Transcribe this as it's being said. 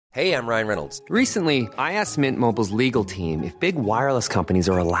Hey, I'm Ryan Reynolds. Recently, I asked Mint Mobile's legal team if big wireless companies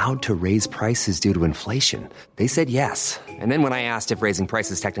are allowed to raise prices due to inflation. They said yes. And then when I asked if raising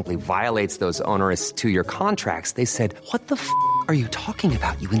prices technically violates those onerous two-year contracts, they said, "What the f*** are you talking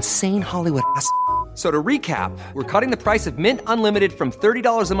about, you insane Hollywood ass?" So to recap, we're cutting the price of Mint Unlimited from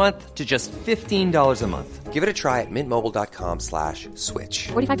 $30 a month to just $15 a month. Give it a try at mintmobile.com/switch.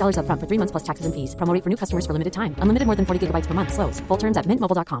 $45 up front for 3 months plus taxes and fees. Promo rate for new customers for limited time. Unlimited more than 40 gigabytes per month. Slows full terms at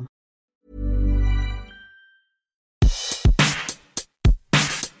mintmobile.com.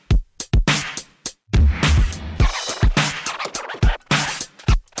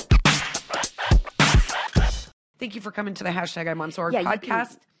 Thank you for coming to the hashtag I'm on Sword Yeah,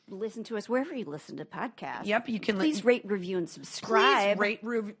 podcast. You can listen to us wherever you listen to podcasts. Yep, you can. Please rate, review, and subscribe. Please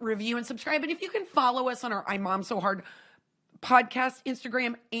rate, review, and subscribe. And if you can follow us on our I Mom So Hard podcast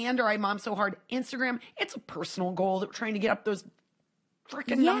Instagram and our I Mom So Hard Instagram, it's a personal goal that we're trying to get up those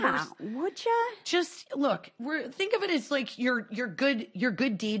freaking numbers. Would ya? Just look, think of it as like your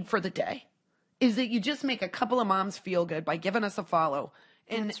good deed for the day is that you just make a couple of moms feel good by giving us a follow.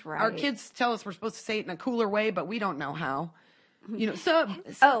 And That's right. our kids tell us we're supposed to say it in a cooler way, but we don't know how. You know, so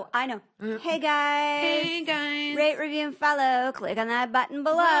Oh, I know. Hey guys. Hey guys. Rate, review, and follow. Click on that button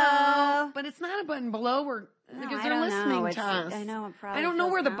below. Well, but it's not a button below because I they're don't listening know. to us. I know it probably I don't know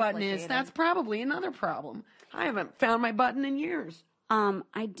feels where the button is. complicated. That's probably another problem. I haven't found my button in years.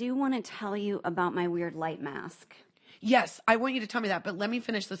 I do want to tell you about my weird light mask. Yes, I want you to tell me that, but let me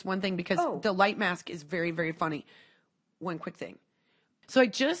finish this one thing because Oh. the light mask is very, very funny. One quick thing. So I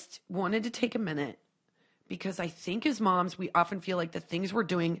just wanted to take a minute because I think as moms, we often feel like the things we're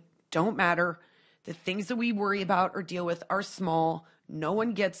doing don't matter. The things that we worry about or deal with are small. No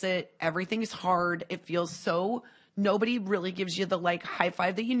one gets it. Everything's hard. It feels so, nobody really gives you the like high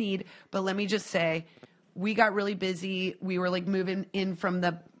five that you need. But let me just say, we got really busy. We were like moving in from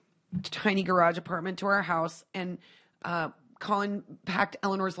the tiny garage apartment to our house, and Colin packed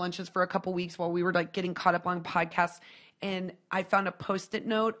Eleanor's lunches for a couple weeks while we were like getting caught up on podcasts. And I found a Post-it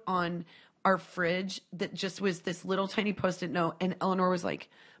note on our fridge that just was this little tiny Post-it note. And Eleanor was like,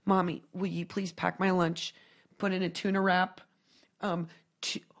 "Mommy, will you please pack my lunch? Put in a tuna wrap,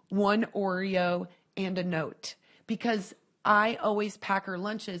 one Oreo, and a note." Because I always pack her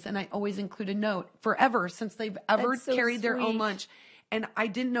lunches and I always include a note forever since they've ever That's so carried their own sweet. lunch. And I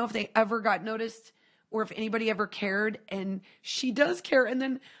didn't know if they ever got noticed or if anybody ever cared. And she does care. And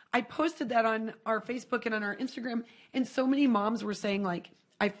then I posted that on our Facebook and on our Instagram. And so many moms were saying like,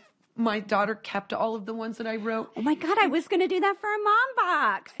 my daughter kept all of the ones that I wrote. Oh my God, I was going to do that for a mom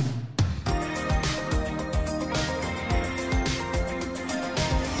box.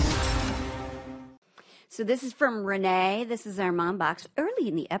 So this is from Renee. This is our mom box early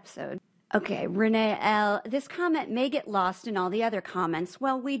in the episode. Okay, Renee L. This comment may get lost in all the other comments.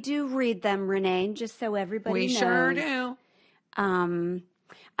 Well, we do read them, Renee, just so everybody knows. We sure do.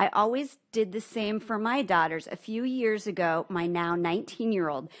 I always did the same for my daughters. A few years ago, my now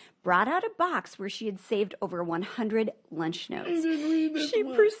 19-year-old brought out a box where she had saved over 100 lunch notes. She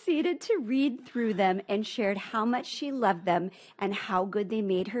proceeded to read through them and shared how much she loved them and how good they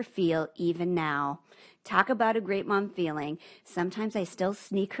made her feel even now. Talk about a great mom feeling. Sometimes I still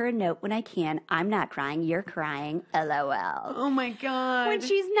sneak her a note when I can. I'm not crying. You're crying. LOL. Oh my God. When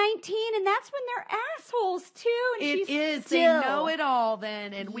she's 19, and that's when they're assholes too. And It she's is. Still. They know it all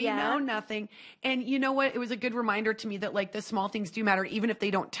then, and we Yeah. know nothing. And you know what? It was a good reminder to me that like the small things do matter, even if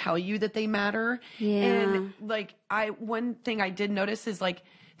they don't tell you that they matter. Yeah. And like one thing I did notice is like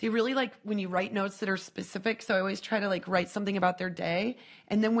they really like when you write notes that are specific. So I always try to like write something about their day,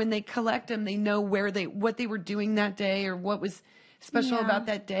 and then when they collect them, they know what they were doing that day or what was special Yeah. about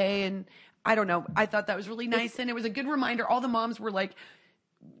that day. And I don't know. I thought that was really nice, and it was a good reminder. All the moms were like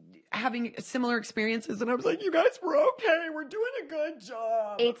having similar experiences, and I was like, you guys were okay. We're doing a good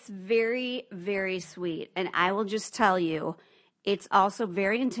job. It's very, very sweet. And I will just tell you, it's also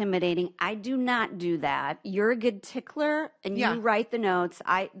very intimidating. I do not do that. You're a good tickler and Yeah. you write the notes.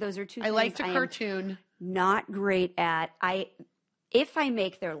 Those are two I things like to I am cartoon. not great at. If I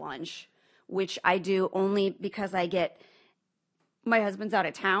make their lunch, which I do only because my husband's out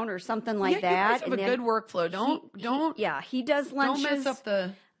of town or something like Yeah, that. you guys have a then good workflow. Don't he does lunches. mess up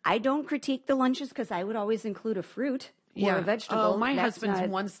the. I don't critique the lunches because I would always include a fruit or a vegetable. Oh, my That's husband's not-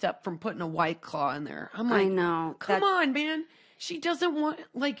 one step from putting a White Claw in there. I'm I like, know. come on, man. She doesn't want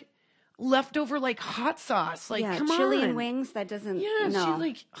like leftover like hot sauce. Like, yeah, come chili on. and wings. That doesn't. Yeah, no. she's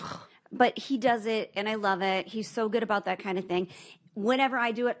like, ugh. But he does it, and I love it. He's so good about that kind of thing. Whenever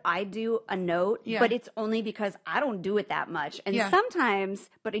I do it, I do a note, Yeah. but it's only because I don't do it that much. And Yeah. sometimes,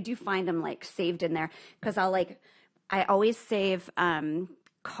 but I do find them like saved in there because I always save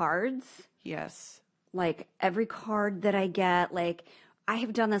cards. Yes. Like every card that I get, like I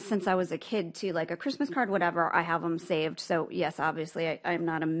have done this since I was a kid too, like a Christmas card, whatever, I have them saved. So yes, obviously I'm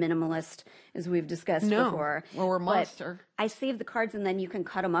not a minimalist as we've discussed before. Well, we're But monster. I save the cards and then you can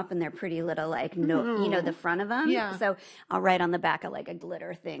cut them up and they're pretty little like note, you know, the front of them. Yeah. So I'll write on the back of like a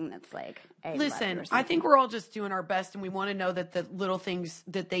glitter thing that's like, I love you Listen, or I something. think we're all just doing our best, and we want to know that the little things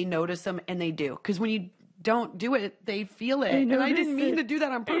that they notice them, and they do. Because when you don't do it, they feel it. And I didn't mean to do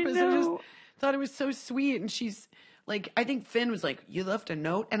that on purpose. I just thought it was so sweet. And she's like, I think Finn was like, you left a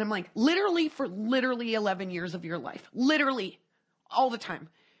note? And I'm like, literally for 11 years of your life. Literally all the time.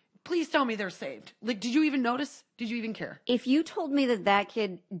 Please tell me they're saved. Like, did you even notice? Did you even care? If you told me that that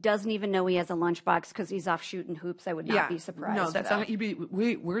kid doesn't even know he has a lunchbox because he's off shooting hoops, I would not be surprised. No, that's not. You'd be,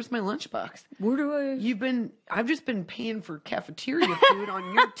 wait, where's my lunchbox? Where do I? I've just been paying for cafeteria food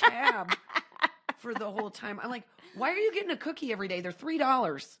on your tab for the whole time. I'm like, why are you getting a cookie every day? They're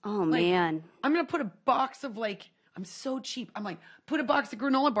 $3. Oh, Like, man. I'm going to put a box of like, I'm so cheap. I'm like, put a box of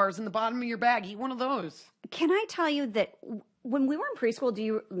granola bars in the bottom of your bag. Eat one of those. Can I tell you that when we were in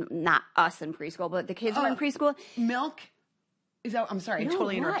preschool, not us in preschool, but the kids were in preschool? Milk? Is that, I'm sorry, I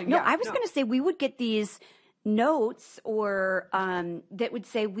totally interrupted. No, Yeah, I was going to say we would get these notes or that would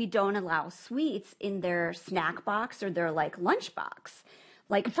say we don't allow sweets in their snack box or their like lunch box.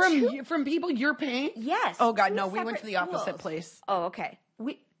 Like From people you're paying? Yes. Oh, God, two no, we went to separate the opposite schools. place. Oh, okay.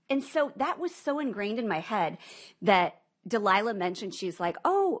 And so that was so ingrained in my head that Delilah mentioned, she's like,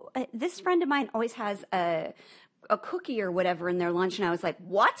 oh, this friend of mine always has a cookie or whatever in their lunch. And I was like,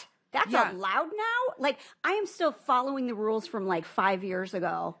 what? That's Yeah. allowed now? Like, I am still following the rules from like 5 years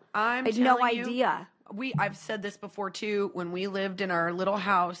ago. I had telling no you, idea. I've said this before too. When we lived in our little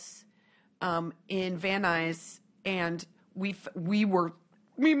house in Van Nuys, and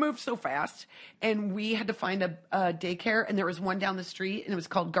we moved so fast, and we had to find a daycare, and there was one down the street, and it was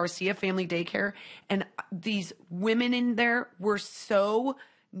called Garcia Family Daycare, and these women in there were so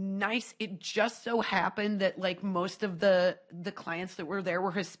nice. It just so happened that like most of the clients that were there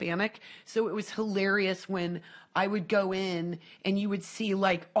were Hispanic, so it was hilarious when I would go in and you would see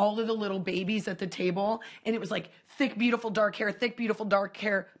like all of the little babies at the table, and it was like thick beautiful dark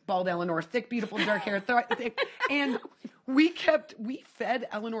hair, bald Eleanor, thick beautiful dark hair, thick. And we fed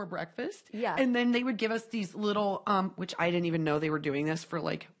Eleanor breakfast, Yeah. and then they would give us these little which I didn't even know they were doing this for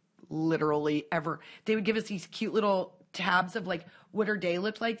like literally ever. They would give us these cute little tabs of like what her day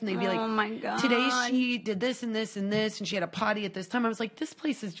looked like, and they'd be like, Oh, my God. today she did this and this and this, and she had a potty at this time. I was like, this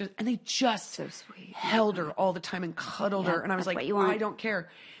place is just, and they just So sweet. held her all the time and cuddled her, and I was that's like, what you want. I don't care.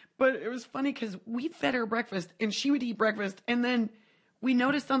 But it was funny because we fed her breakfast and she would eat breakfast, and then we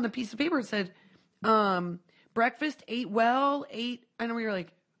noticed on the piece of paper it said breakfast, ate, and we were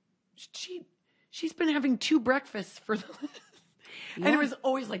like, she's been having 2 breakfasts for the and it was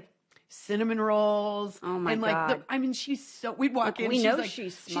always like cinnamon rolls. Oh, my and like God. we'd walk in. we she's know like,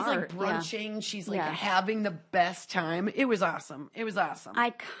 she's She's like smart, yeah. brunching. She's like Yeah. having the best time. It was awesome.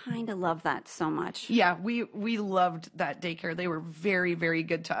 I kind of love that so much. Yeah, we loved that daycare. They were very, very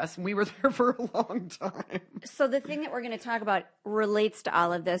good to us, and we were there for a long time. So the thing that we're going to talk about relates to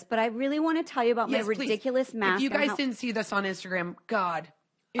all of this, but I really want to tell you about Yes, my please. ridiculous mask. If you and guys how- didn't see this on Instagram, God,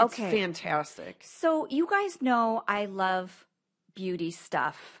 it's Okay. fantastic. So you guys know I love beauty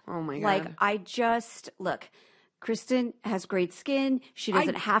stuff. Oh, my Like God. I just look. Kristen has great skin. She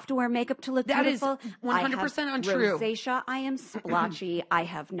doesn't have to wear makeup to look That is beautiful. 100% I have untrue. Rosacea. I am splotchy. I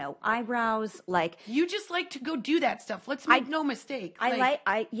have no eyebrows. Like You just like to go do that stuff. Let's make no mistake.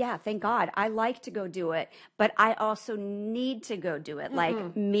 yeah, thank God. I like to go do it, but I also need to go do it. Like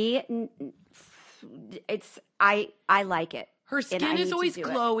I like it. Her and I skin need is to always do it.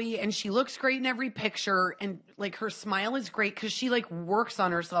 glowy, and she looks great in every picture, and like her smile is great because she like works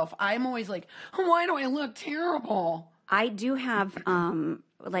on herself. I'm always like, why do I look terrible? I do have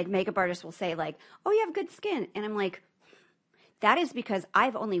like makeup artists will say like, "Oh, you have good skin," and I'm like, that is because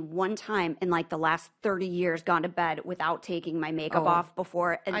I've only one time in like the last 30 years gone to bed without taking my makeup off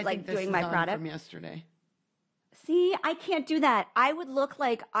before and I like think this doing is my on product. from yesterday. See, I can't do that. I would look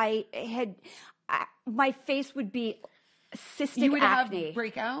like my face would be cystic You would acne. have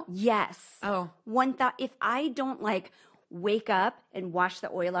breakout? Yes. Oh. One thought, if I don't like wake up and wash the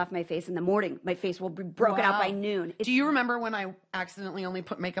oil off my face in the morning, my face will be broken out Wow. by noon. Do you remember when I accidentally only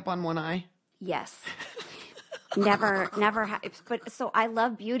put makeup on one eye? Yes. Never. But so I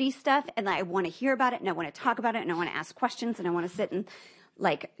love beauty stuff, and I want to hear about it, and I want to talk about it, and I want to ask questions, and I want to sit and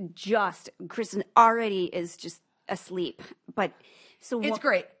Kristen already is just asleep. But so It's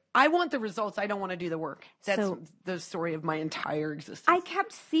great. I want the results. I don't want to do the work. That's So- the story of my entire existence. I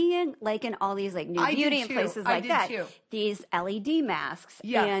kept seeing, like, in all these, like, new I did beauty and too. places I like did that, too. these LED masks.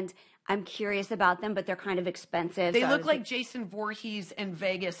 Yeah. And I'm curious about them, but they're kind of expensive. They so I look was like Jason Voorhees in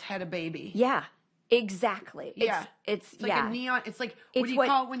Vegas had a baby. yeah, exactly. Yeah. It's Like yeah. a neon. It's like, what It's do you what-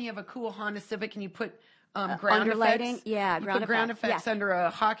 call it when you have a cool Honda Civic and you put ground underlighting? effects? Yeah, you ground put ground effects, effects yeah. under a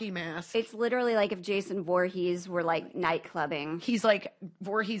hockey mask. It's literally like if Jason Voorhees were like night clubbing. He's like,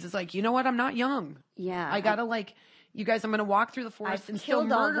 Voorhees is like, you know what? I'm not young. Yeah. I gotta like, you guys, I'm gonna walk through the forest I've and still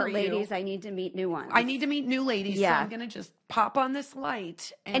killed all murder the ladies. you. I need to meet new ones. I need to meet new ladies, Yeah. so I'm gonna just pop on this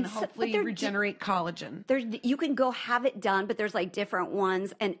light and, And so- but hopefully they're regenerate collagen. There's, you can go have it done, but there's like different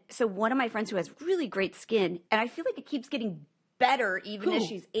ones. And so one of my friends who has really great skin, and I feel like it keeps getting better even as Who?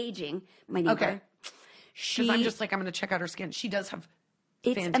 she's aging. My neighbor. Okay. She, Because I'm just like, I'm gonna check out her skin. She does have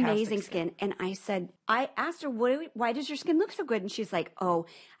it's fantastic amazing skin. And I asked her, why does your skin look so good? And she's like, oh,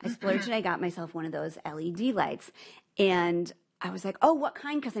 I splurged and I got myself one of those LED lights. And I was like, oh, what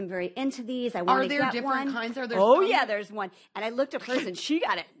kind? Because I'm very into these. I want Are to there get different one. kinds? Are there Oh some? yeah, there's one. And I looked up hers, and she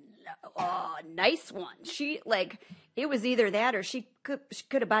got a nice one. She like it was either that or she could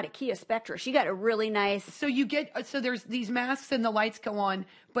have bought a Kia Spectra. She got a really nice. So you get there's these masks and the lights go on,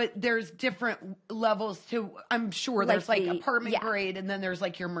 but there's different levels to. I'm sure there's like the- apartment yeah. grade, and then there's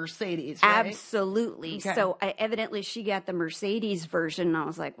like your Mercedes. Right? Absolutely. Okay. So evidently she got the Mercedes version, and I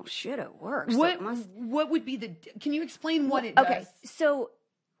was like, well, shit, it works. So it must- What would be the? Can you explain what it Okay, does? so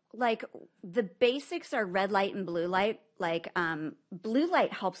like the basics are red light and blue light. Like blue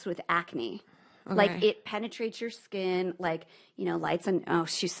light helps with acne. Like Okay. it penetrates your skin, like, you know, lights on, oh,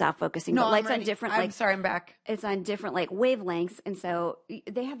 she's soft focusing, No, but I'm lights on ready. different, I'm like, sorry, I'm back. it's on different like wavelengths. And so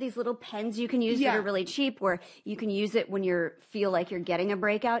they have these little pens you can use that Yeah. are really cheap where you can use it when you feel like you're getting a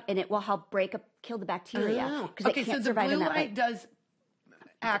breakout and it will help kill the bacteria. Oh, 'cause okay, it so can't the survive blue in that light light. does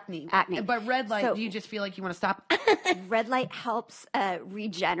acne. Acne. But red light, So- do you just feel like you want to stop? Red light helps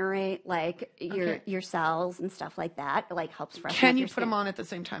regenerate like your cells and stuff like that. It like helps freshen Can up you your put skin. them on at the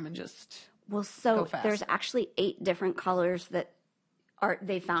same time and just? Well, Go so fast. there's actually 8 different colors that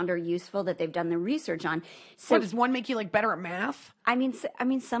they found are useful that they've done the research on. So What does one make you like better at math? I mean,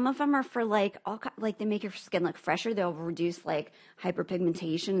 some of them are for like like they make your skin look fresher. They'll reduce like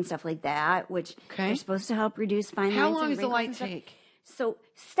hyperpigmentation and stuff like that, which Okay. they're supposed to help reduce fine How lines long and does the wrinkles light and stuff. take? So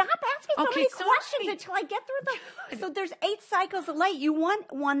stop asking so Okay, many sorry. questions until I get through the. So there's 8 cycles of light. You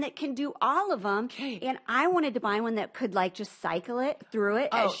want one that can do all of them. Okay. And I wanted to buy one that could like just cycle it through it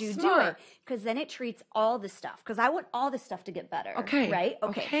Oh, as you do smart. it, because then it treats all the stuff. Because I want all the stuff to get better. Okay, Right.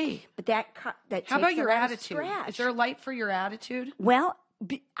 okay. But that How takes about a your lot of attitude? scratch. Is there a light for your attitude? Well,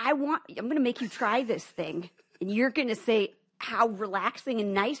 I'm going to make you try this thing, and you're going to say how relaxing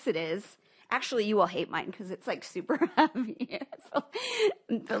and nice it is. Actually, you will hate mine because it's like super heavy. So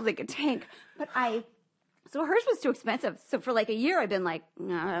it feels like a tank. But so hers was too expensive. So for like a year, I've been like,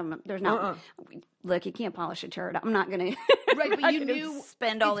 no, there's not. Look, you can't polish a turd. I'm not going to. Right, but you knew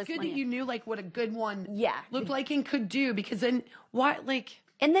spend all it's this good money. that you knew like what a good one Yeah. looked like and could do, because then why like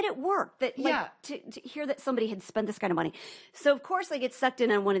And then it worked. That like Yeah. to hear that somebody had spent this kind of money. So of course I get sucked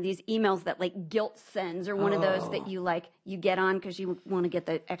in on one of these emails that like Guilt sends, or one of those that you get on because you want to get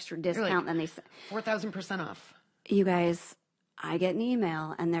the extra discount. And they say, 4,000% off? you guys, I get an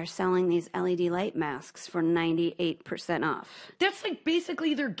email and they're selling these LED light masks for 98% off. That's like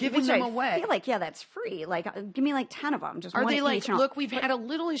basically they're giving Which them I away. feel like, yeah, that's free. Like, give me like 10 of them. Just Are one they each. like, And I'll- look, we've had a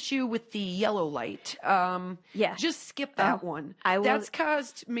little issue with the yellow light. Yeah. Just skip that Oh, one. I will- That's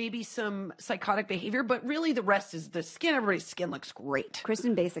caused maybe some psychotic behavior, but really the rest is the skin. Everybody's skin looks great.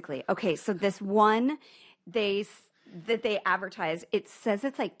 Kristen, basically. Okay, so this one that they advertise, it says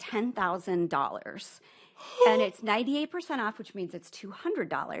it's like $10,000. And it's 98% off, which means it's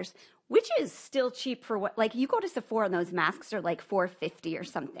 $200, which is still cheap for what, like you go to Sephora and those masks are like $450 or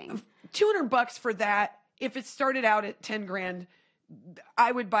something. $200 for that. If it started out at 10 grand,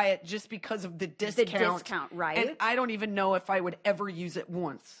 I would buy it just because of the discount. discount, right? And I don't even know if I would ever use it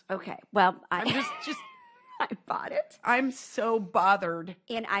once. Okay, well, I'm just I bought it. I'm so bothered.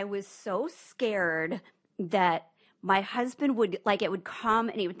 And I was so scared that my husband would, like, it would come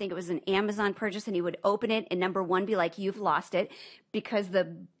and he would think it was an Amazon purchase and he would open it and number one be like, you've lost it, because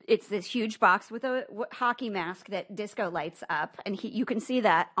it's this huge box with a hockey mask that disco lights up, and you can see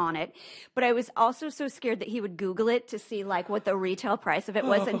that on it. But I was also so scared that he would Google it to see like what the retail price of it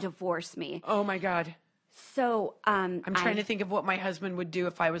was and divorce me. Oh my God. So I'm trying to think of what my husband would do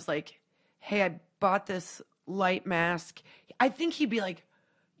if I was like, hey, I bought this light mask. I think he'd be like,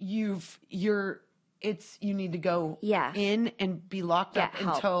 you need to go Yeah. in and be locked up Get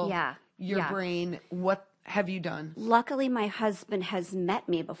help. until Yeah. your Yeah. brain, have you done? Luckily, my husband has met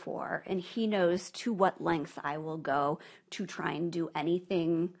me before, and he knows to what lengths I will go to try and do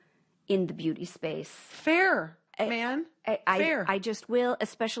anything in the beauty space. Fair, man. Fair. I just will,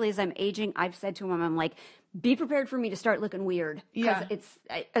 especially as I'm aging. I've said to him, I'm like, be prepared for me to start looking weird. Yeah.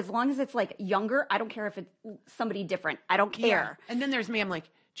 As long as it's like younger, I don't care if it's somebody different. I don't care. Yeah. And then there's me. I'm like,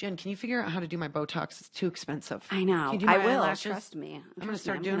 Jen, can you figure out how to do my Botox? It's too expensive. I know. Can you do my I will. eyelashes? Trust me. I'm going to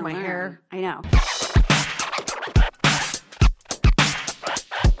start doing my hair. I know.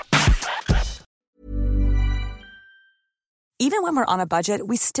 Even when we're on a budget,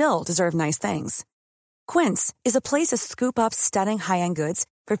 we still deserve nice things. Quince is a place to scoop up stunning high-end goods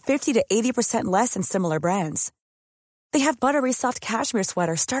for 50 to 80% less than similar brands. They have buttery soft cashmere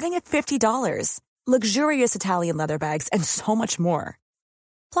sweaters starting at $50, luxurious Italian leather bags, and so much more.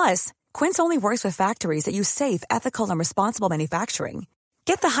 Plus, Quince only works with factories that use safe, ethical, and responsible manufacturing.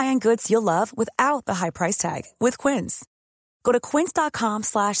 Get the high-end goods you'll love without the high price tag with Quince. Go to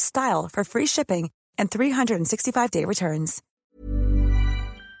quince.com/style for free shipping and 365-day returns.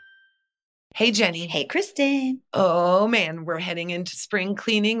 Hey, Jenny. Hey, Kristen. Oh, man, we're heading into spring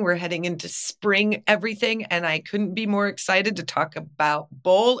cleaning. We're heading into spring everything. And I couldn't be more excited to talk about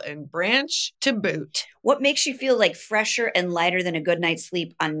Boll and Branch to boot. What makes you feel like fresher and lighter than a good night's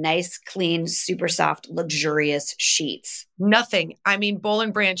sleep on nice, clean, super soft, luxurious sheets? Nothing. I mean, Boll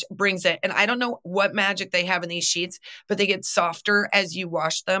and Branch brings it. And I don't know what magic they have in these sheets, but they get softer as you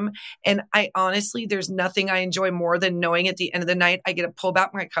wash them. And I honestly, there's nothing I enjoy more than knowing at the end of the night, I get to pull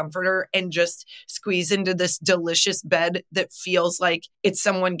back my comforter and just squeeze into this delicious bed that feels like it's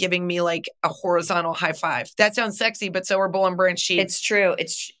someone giving me like a horizontal high five. That sounds sexy, but so are Boll and Branch sheets. It's true.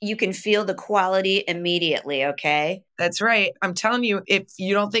 You can feel the quality immediately, okay? That's right. I'm telling you, if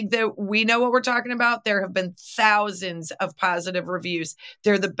you don't think that we know what we're talking about, there have been thousands of positive reviews.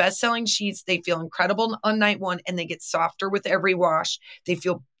 They're the best-selling sheets. They feel incredible on night one, and they get softer with every wash. They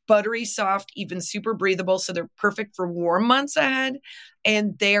feel buttery soft, even super breathable. So they're perfect for warm months ahead.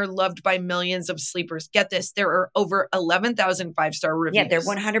 And they are loved by millions of sleepers. Get this, there are over 11,000 five-star reviews. Yeah, they're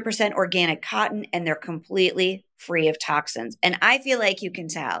 100% organic cotton, and they're completely free of toxins. And I feel like you can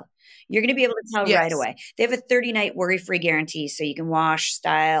tell. You're going to be able to tell right away. They have a 30-night worry-free guarantee, so you can wash,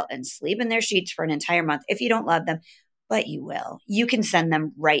 style, and sleep in their sheets for an entire month if you don't love them, but you will. You can send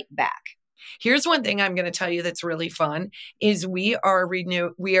them right back. Here's one thing I'm going to tell you that's really fun is we are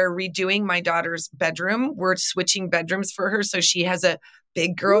redoing my daughter's bedroom. We're switching bedrooms for her. So she has a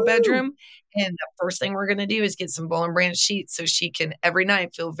big girl bedroom. And the first thing we're going to do is get some Boll and Branch sheets so she can every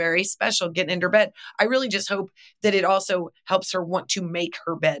night feel very special getting into her bed. I really just hope that it also helps her want to make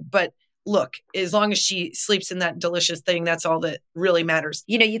her bed. But look, as long as she sleeps in that delicious thing, that's all that really matters.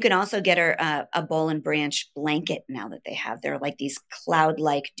 You know, you can also get her a Boll and Branch blanket now that they have. They're like these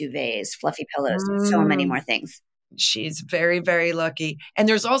cloud-like duvets, fluffy pillows, so many more things. She's very, very lucky. And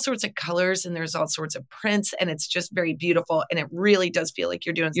there's all sorts of colors and there's all sorts of prints, and it's just very beautiful. And it really does feel like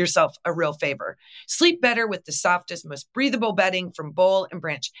you're doing yourself a real favor. Sleep better with the softest, most breathable bedding from Boll and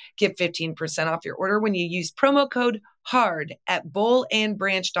Branch. Get 15% off your order when you use promo code HARD at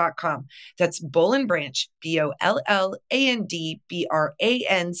bollandbranch.com. That's Boll and Branch,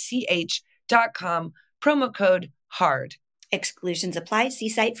 BOLLANDBRANCH.com. Promo code HARD. Exclusions apply. See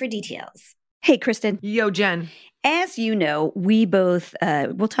site for details. Hey, Kristen. Yo, Jen. As you know, we both,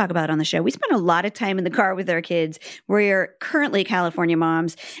 we'll talk about it on the show. We spend a lot of time in the car with our kids. We're currently California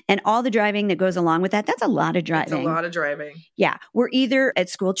moms, and all the driving that goes along with that, that's a lot of driving. It's a lot of driving. Yeah. We're either at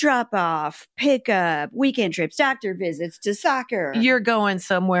school drop-off, pickup, weekend trips, doctor visits, to soccer. You're going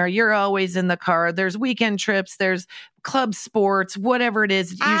somewhere. You're always in the car. There's weekend trips. There's club sports, whatever it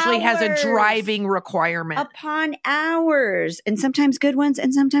is. It usually has a driving requirement. Upon hours. And sometimes good ones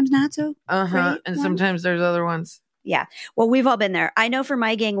and sometimes not so great And ones. sometimes there's other ones. Yeah. Well, we've all been there. I know for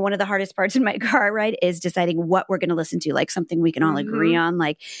my gang, one of the hardest parts in my car ride is deciding what we're going to listen to, like something we can all agree on.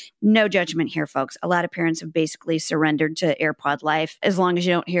 Like, no judgment here, folks. A lot of parents have basically surrendered to AirPod life. As long as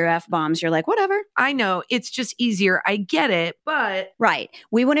you don't hear F-bombs, you're like, whatever. I know. It's just easier. I get it, but... Right.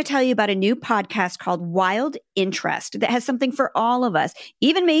 We want to tell you about a new podcast called Wild Interest that has something for all of us,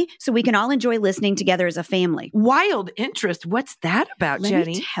 even me, so we can all enjoy listening together as a family. Wild Interest? What's that about, Let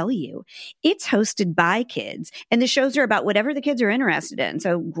Jenny? me tell you. It's hosted by kids, and the shows are about whatever the kids are interested in.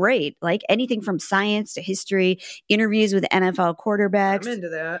 So great, like anything from science to history, interviews with NFL quarterbacks. I'm into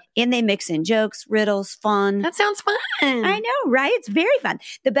that. And they mix in jokes, riddles, fun. That sounds fun. I know, right? It's very fun.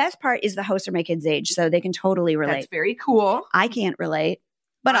 The best part is the hosts are my kids' age, so they can totally relate. That's very cool. I can't relate,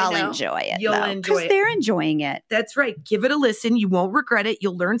 but I I'll know. enjoy it. You'll enjoy because it. they're enjoying it. That's right. Give it a listen. You won't regret it.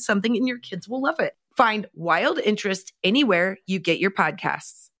 You'll learn something and your kids will love it. Find Wild Interest anywhere you get your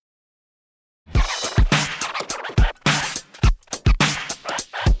podcasts.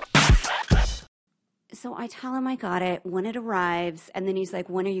 So I tell him I got it when it arrives. And then he's like,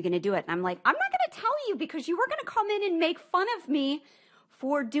 when are you going to do it? And I'm like, I'm not going to tell you because you were going to come in and make fun of me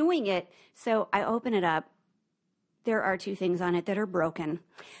for doing it. So I open it up. There are 2 things on it that are broken.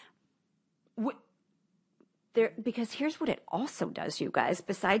 Because here's what it also does, you guys.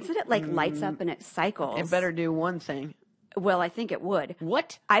 Besides that it like lights up and it cycles. It better do one thing. Well, I think it would.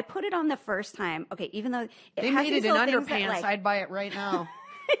 What? I put it on the first time. Okay, even though they has made it in underpants, underpants, I'd buy it right now.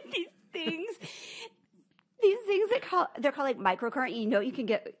 these things that they're called like microcurrent. You know, you can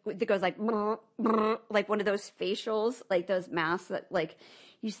get that goes like like one of those facials, like those masks that like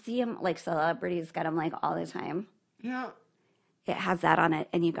you see them like celebrities get them like all the time. Yeah, it has that on it,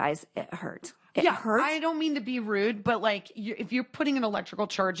 and you guys, it hurts. It hurts. I don't mean to be rude, but like if you're putting an electrical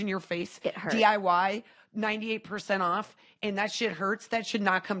charge in your face, it hurts. DIY 98% off, and that shit hurts. That should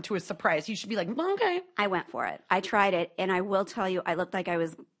not come to a surprise. You should be like, okay. I went for it. I tried it, and I will tell you, I looked like I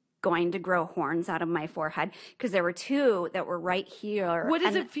was going to grow horns out of my forehead because there were 2 that were right here. What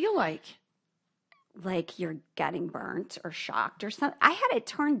does it feel like? Like you're getting burnt or shocked or something. I had it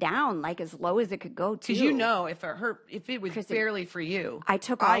turned down like as low as it could go too. Because you know, if it hurt, if it was barely for you, I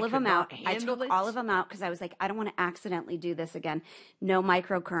took all of them out. I took all of them out because I was like, I don't want to accidentally do this again. No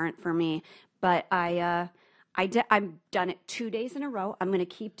microcurrent for me. But I've done it 2 days in a row. I'm going to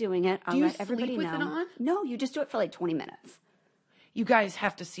keep doing it. I'll let everybody know. It on? No, you just do it for like 20 minutes. You guys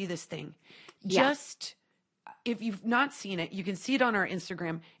have to see this thing. Just if you've not seen it, you can see it on our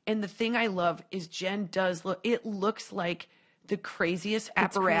Instagram. And the thing I love is Jen does look, it looks like the craziest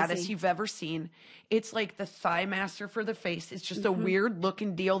apparatus you've ever seen. It's like the Thigh Master for the face. It's just a weird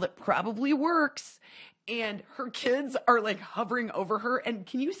looking deal that probably works. And her kids are like hovering over her. And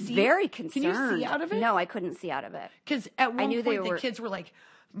can you see? Very concerned. Can you see out of it? No, I couldn't see out of it. Because at one point the kids were like,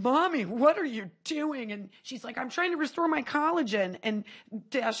 Mommy, what are you doing? And she's like, I'm trying to restore my collagen. And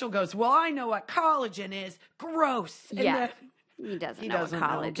Dashiell goes, well, I know what collagen is. Gross. And yeah. He doesn't know what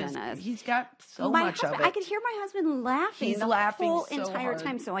collagen is. He's got so much of it. I could hear my husband laughing. He's laughing whole so entire hard.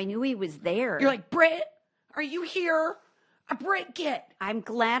 time, so I knew he was there. You're like, Britt, are you here? Britt, get. I'm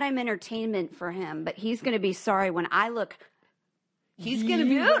glad I'm entertainment for him, but he's going to be sorry when I look. He's going to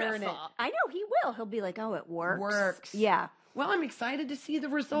be wearing it. I know he will. He'll be like, oh, it works. Works. Yeah. Well, I'm excited to see the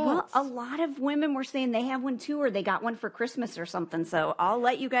results. Well, a lot of women were saying they have one too, or they got one for Christmas or something. So I'll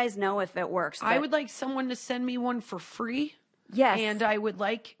let you guys know if it works. I would like someone to send me one for free. Yes. And I would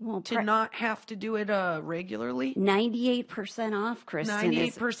like to not have to do it regularly. 98% off, Kristen.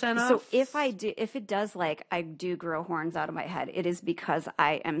 98% off. So if it does like I do grow horns out of my head, it is because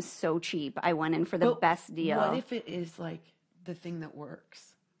I am so cheap. I went in for the best deal. What if it is like the thing that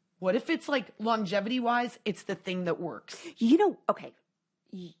works? What if it's like longevity-wise, it's the thing that works? You know, okay.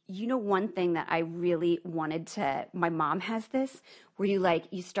 You know one thing that I really wanted to, my mom has this, where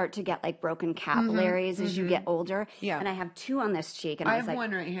you start to get like broken capillaries as you get older. Yeah. And I have 2 on this cheek. And I was like, one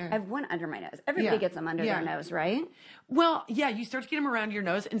right here. I have one under my nose. Everybody gets them under their nose, right? Well, yeah, you start to get them around your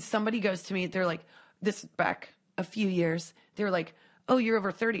nose and somebody goes to me, they're like, this is back a few years. They're like, oh, you're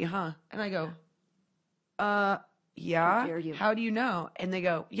over 30, huh? And I go, yeah. How do you know? And they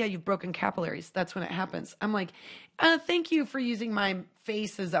go, yeah, you've broken capillaries. That's when it happens. I'm like, thank you for using my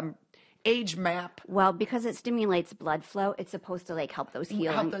face as an age map. Well, because it stimulates blood flow, it's supposed to like help those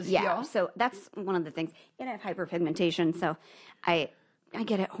heal. Heal. So that's one of the things. And I have hyperpigmentation, so I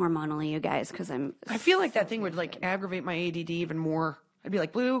get it hormonally, you guys, because I feel like that thing would like aggravate my ADD even more. I'd be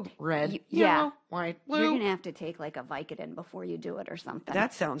like blue, red, yellow, white, blue. You're going to have to take like a Vicodin before you do it or something.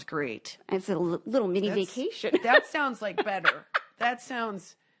 That sounds great. It's a little mini vacation. That sounds like better. That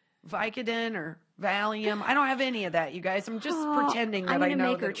sounds Vicodin or Valium. I don't have any of that, you guys. I'm just pretending that I know. I'm going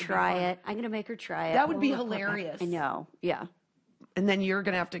to make her try it. I'm going to make her try it. That would be hilarious. I know. Yeah. And then you're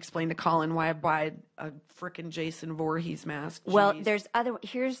going to have to explain to Colin why I buy a frickin' Jason Voorhees mask. Jeez. Well,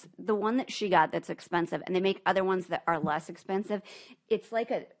 here's the one that she got that's expensive, and they make other ones that are less expensive. It's like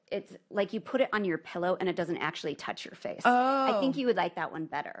you put it on your pillow and it doesn't actually touch your face. Oh. I think you would like that one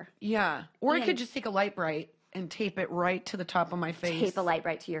better. Yeah. Or I could just take a Light Bright and tape it right to the top of my face. Tape a Light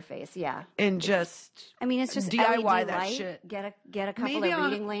Bright to your face, yeah. And it's just DIY LED that light. shit. Get a couple of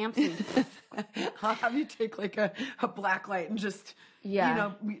reading lamps. And I'll have you take like a black light and just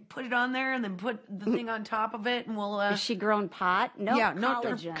put it on there and then put the thing on top of it and we'll Is she grown pot? No,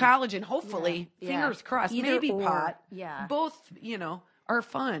 collagen. Collagen, hopefully. Yeah. Fingers crossed. Either maybe or. pot. Yeah. Both, are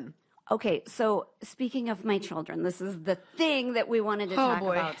fun. Okay, so speaking of my children, this is the thing that we wanted to talk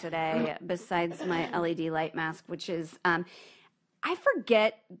about today, besides my LED light mask, which is, I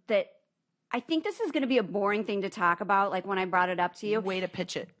forget that, I think this is going to be a boring thing to talk about, like when I brought it up to you. Way to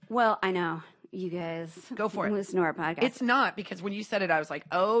pitch it. Well, I know. you guys. Go for it. Listen to our podcast. It's not, because when you said it, I was like,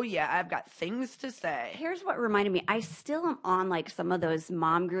 oh, yeah, I've got things to say. Here's what reminded me. I still am on like some of those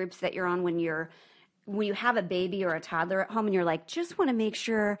mom groups that you're on when you have a baby or a toddler at home and you're like, just want to make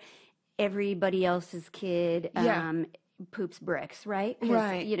sure everybody else's kid poops bricks, right?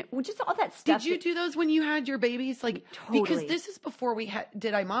 Right. You know, just all that stuff. Did you do those when you had your babies? Like, Totally. because this is before we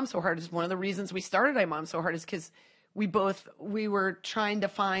did I Mom So Hard. Is one of the reasons we started I Mom So Hard is because we were trying to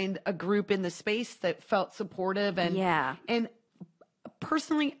find a group in the space that felt supportive. And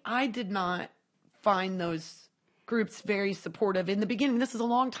personally, I did not find those groups very supportive in the beginning. This is a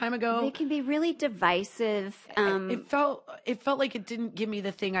long time ago. They can be really divisive. It felt like it didn't give me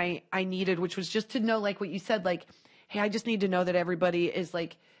the thing I needed, which was just to know, like what you said, like, hey, I just need to know that everybody is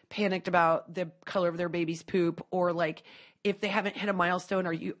like panicked about the color of their baby's poop, or like if they haven't hit a milestone,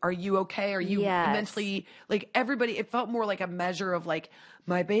 are you okay? Are you mentally, like, everybody, it felt more like a measure of like,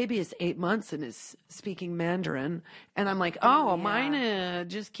 my baby is 8 months and is speaking Mandarin. And I'm like, mine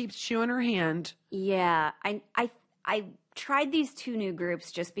just keeps chewing her hand. Yeah. I tried these 2 new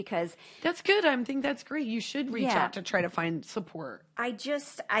groups just because. That's good. I think that's great. You should reach out to try to find support.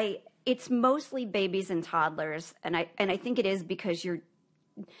 It's mostly babies and toddlers. And I think it is because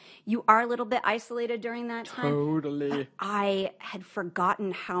you are a little bit isolated during that time. Totally. I had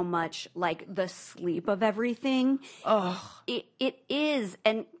forgotten how much, like, the sleep of everything. It is,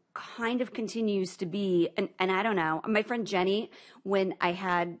 and kind of continues to be. And I don't know. My friend Jenny, when I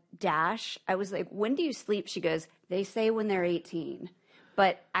had Dash, I was like, when do you sleep? She goes, they say when they're 18.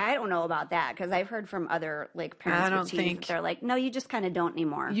 But I don't know about that, because I've heard from other, like, parents with teens that they're like, no, you just kind of don't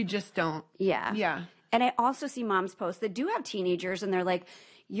anymore. You just don't. Yeah. Yeah. And I also see moms post that do have teenagers, and they're like,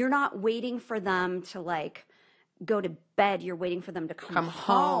 you're not waiting for them to, like, go to bed. You're waiting for them to come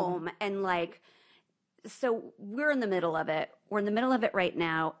home. And, like, so we're in the middle of it. We're in the middle of it right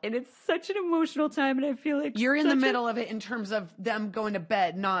now. And it's such an emotional time. And I feel like you're in the middle of it in terms of them going to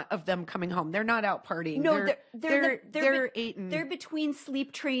bed, not of them coming home. They're not out partying. No, they're eating. They're between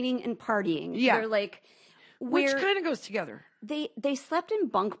sleep training and partying. Yeah. They're like, which kind of goes together. They slept in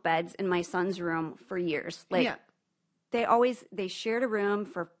bunk beds in my son's room for years. Like, they shared a room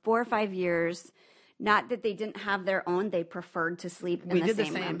for 4 or 5 years. Not that they didn't have their own. They preferred to sleep in the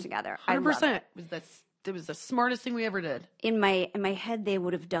same room together. 100%. It was the smartest thing we ever did. In my head, they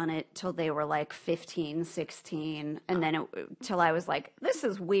would have done it till they were like 15, 16. And then till I was like, this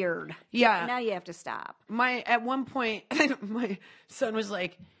is weird. Yeah. Now you have to stop. At one point, my son was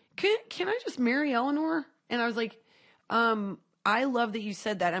like, can I just marry Eleanor? And I was like, I love that you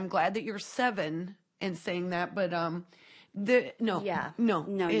said that. I'm glad that you're 7 and saying that, but no,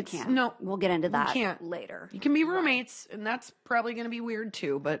 you can't. No, we'll get into that later. You can be roommates, and that's probably going to be weird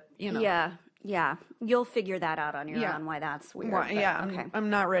too. But you know, yeah, you'll figure that out on your own why that's weird. Well, okay. I'm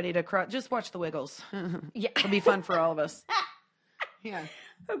not ready to cry. Just watch The Wiggles. It'll be fun for all of us. Yeah.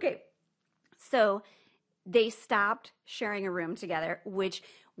 Okay. So they stopped sharing a room together, which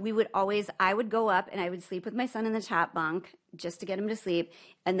I would go up and I would sleep with my son in the top bunk just to get him to sleep.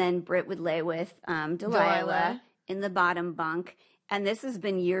 And then Britt would lay with Delilah in the bottom bunk. And this has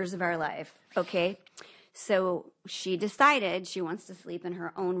been years of our life. Okay. So she decided she wants to sleep in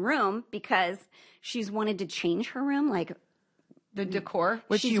her own room because she's wanted to change her room. Like the decor,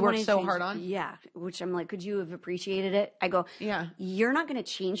 which you worked so hard on. Yeah. Which I'm like, could you have appreciated it? I go, yeah, you're not going to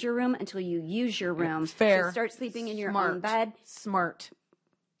change your room until you use your room. Fair. So start sleeping in your own bed. Smart.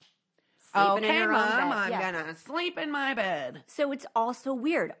 Sleeping okay, in your Mom, own bed. I'm gonna sleep in my bed. So it's also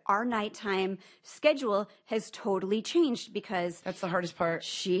weird. Our nighttime schedule has totally changed because that's the hardest part.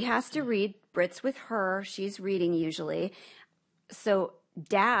 She has to read. Britt's with her. She's reading usually. So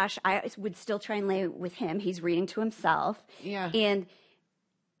Dash, I would still try and lay with him. He's reading to himself. Yeah. And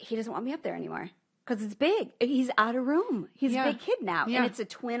he doesn't want me up there anymore because it's big. He's out of room. He's a big kid now. Yeah. And it's a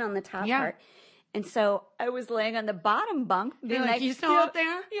twin on the top part. And so I was laying on the bottom bunk. Being like, you still up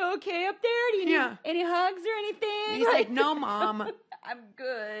there? You okay up there? Do you need any hugs or anything? He's like, no, Mom. I'm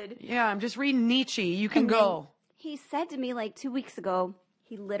good. Yeah, I'm just reading Nietzsche. You can go. He said to me like 2 weeks ago,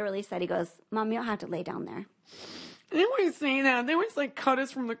 he literally said, he goes, Mom, you don't have to lay down there. They always say that. They always like cut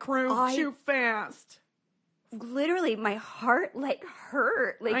us from the crew too fast. Literally, my heart like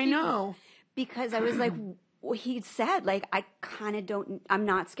hurt. Like I know. Because I was like, he said, like, I'm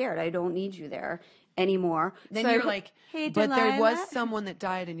not scared. I don't need you there anymore. Then you're like, hey, but there was someone that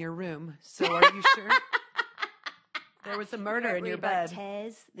died in your room. So are you sure? There was a murder in your bed.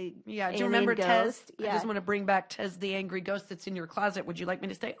 Tez, do you remember Tez? Yeah. I just want to bring back Tez, the angry ghost that's in your closet. Would you like me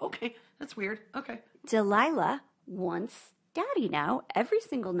to stay? Okay, that's weird. Okay. Delilah wants Daddy now every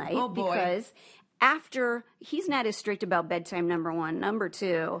single night because after, he's not as strict about bedtime, number one. Number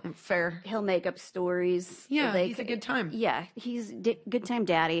two, Fair. he'll make up stories. Yeah, he's a good time. Yeah, he's good time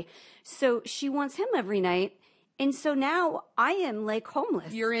daddy. So she wants him every night. And so now I am like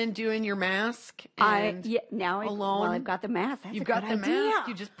homeless. You're in doing your mask and alone. Well, I've got the mask. That's You've a got good the idea. mask.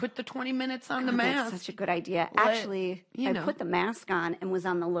 You just put the 20 minutes on the mask. That's such a good idea. Actually, I put the mask on and was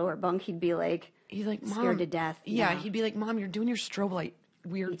on the lower bunk. He'd be like, he's like, Mom, scared to death. Yeah, he'd be like, Mom, you're doing your strobe light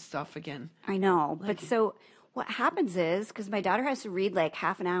weird stuff again. I know. But so what happens is, because my daughter has to read like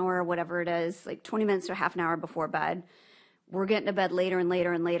half an hour or whatever it is, like 20 minutes to half an hour before bed. We're getting to bed later and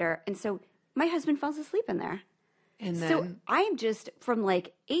later and later. And so my husband falls asleep in there. And then, so I am just from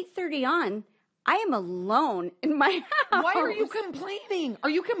like 8:30 on, I am alone in my house. Why are you complaining? Are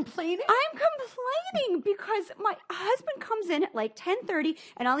you complaining? I'm complaining because my husband comes in at like 10:30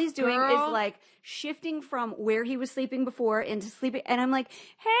 and all he's doing is like shifting from where he was sleeping before into sleeping. And I'm like,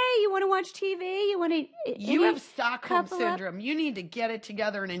 hey, you want to watch TV? You want to? You have Stockholm syndrome. You need to get it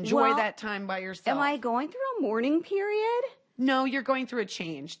together and enjoy that time by yourself. Am I going through a mourning period? No, you're going through a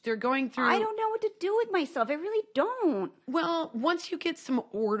change. They're going through. I don't know what to do with myself. I really don't. Well, once you get some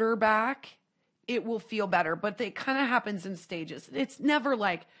order back, it will feel better, but it kind of happens in stages. It's never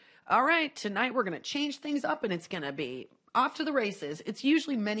like, all right, tonight we're going to change things up and it's going to be off to the races. It's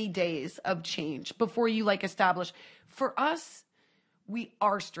usually many days of change before you like establish. For us, we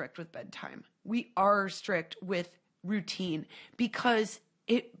are strict with bedtime. We are strict with routine because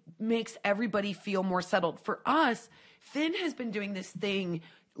it makes everybody feel more settled. For us, Finn has been doing this thing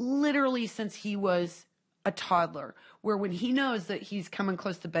literally since he was a toddler, where when he knows that he's coming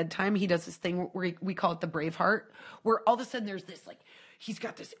close to bedtime, he does this thing where we call it the Braveheart, where all of a sudden there's this like, he's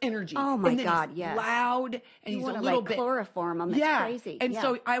got this energy. Oh my and then God, he's yes. loud and he's a little bit chloroform him. That's crazy. And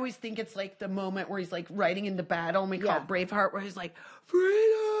so I always think it's like the moment where he's like riding into battle, and we call it Braveheart, where he's like,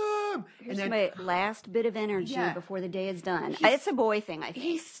 freedom. Here's and then my last bit of energy before the day is done. It's a boy thing, I think.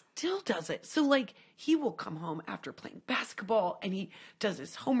 he still does it. So like he will come home after playing basketball and he does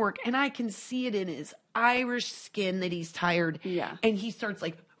his homework, and I can see it in his Irish skin that he's tired. Yeah. And he starts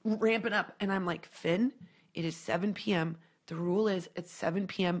like ramping up, and I'm like, Finn, it is 7 p.m. The rule is at 7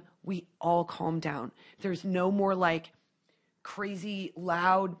 p.m. we all calm down. There's no more like crazy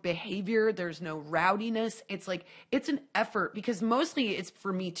loud behavior. There's no rowdiness. It's like, it's an effort, because mostly it's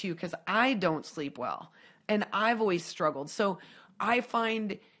for me too, because I don't sleep well and I've always struggled. So I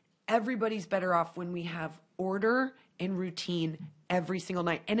find everybody's better off when we have order and routine every single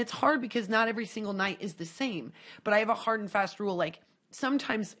night. And it's hard because not every single night is the same, but I have a hard and fast rule. Like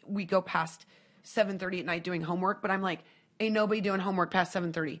sometimes we go past 7:30 at night doing homework, but I'm like, ain't nobody doing homework past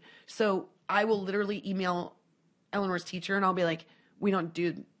 7:30. So I will literally email Eleanor's teacher and I'll be like, we don't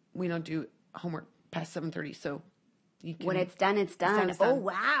do homework past 7:30. So you can, when it's done, it's done. it's done. Oh,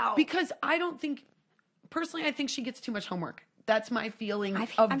 wow. Because I don't think, personally, I think she gets too much homework. That's my feeling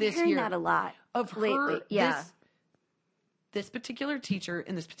I'm this hearing year. that a lot Of lately. her, Yeah. this particular teacher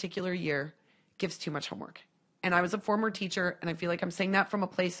in this particular year gives too much homework. And I was a former teacher, and I feel like I'm saying that from a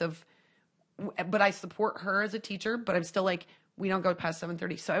place of, but I support her as a teacher, but I'm still like, we don't go past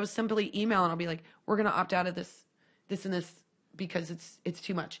 7:30. So I was simply email, and I'll be like, we're going to opt out of this and this because it's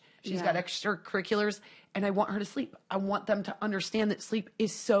too much. She's got extracurriculars, and I want her to sleep. I want them to understand that sleep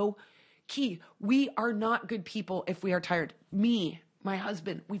is so key. We are not good people if we are tired. Me, my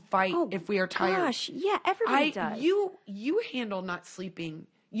husband, we fight if we are tired. Gosh, yeah, everybody does. You handle not sleeping.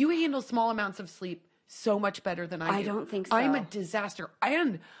 You handle small amounts of sleep so much better than I do. I don't think so. I'm a disaster.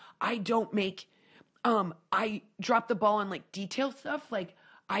 And I don't make, I drop the ball on like detailed stuff. Like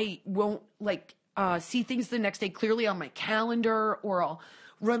I won't like see things the next day clearly on my calendar, or I'll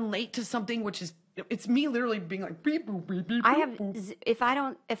run late to something, which is, it's me literally being like beep boop beep beep. I have if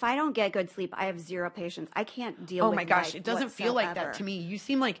I don't get good sleep, I have zero patience. I can't deal with Oh my gosh, life it doesn't feel like that whatsoever. to me. You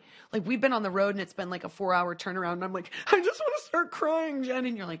seem like we've been on the road and it's been like a 4-hour turnaround, and I'm like, I just want to start crying, Jen.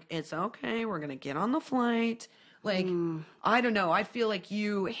 And you're like, it's okay, we're gonna get on the flight. Like, I don't know. I feel like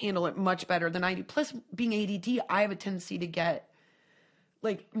you handle it much better than I do. Plus, being ADD, I have a tendency to get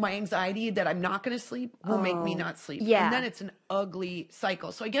like my anxiety that I'm not going to sleep will make me not sleep. Yeah. And then it's an ugly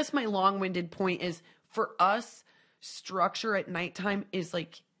cycle. So I guess my long-winded point is, for us, structure at nighttime is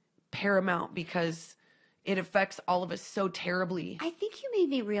like paramount because it affects all of us so terribly. I think you made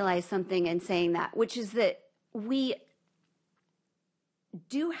me realize something in saying that, which is that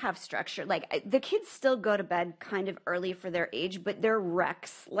do have structure. Like the kids still go to bed kind of early for their age, but they're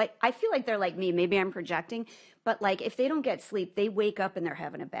wrecks. Like I feel like they're like me. Maybe I'm projecting, but like if they don't get sleep, they wake up and they're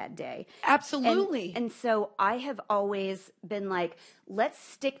having a bad day. Absolutely. And so I have always been like, let's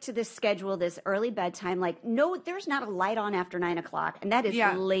stick to this schedule, this early bedtime. Like, no, there's not a light on after 9 o'clock, and that is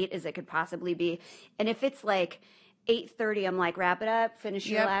late as it could possibly be. And if it's like 8:30, I'm like, wrap it up, finish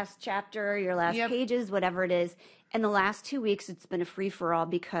your last chapter, your last pages, whatever it is. And the last 2 weeks, it's been a free-for-all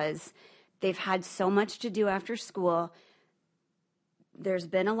because they've had so much to do after school. There's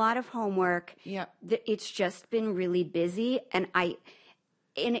been a lot of homework. It's just been really busy. And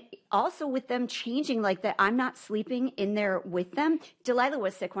also with them changing like that, I'm not sleeping in there with them. Delilah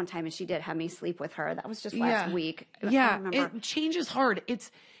was sick one time and she did have me sleep with her. That was just last week. It changes hard.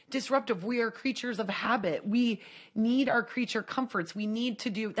 It's disruptive. We are creatures of habit. We need our creature comforts. We need to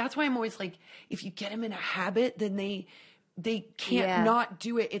do. That's why I'm always like, if you get them in a habit, then they can't not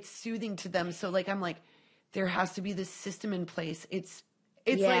do it. It's soothing to them. So like, I'm like, there has to be this system in place. It's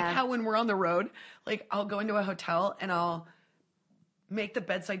like how when we're on the road, like I'll go into a hotel and I'll make the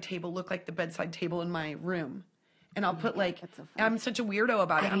bedside table look like the bedside table in my room. And I'll put like, so I'm such a weirdo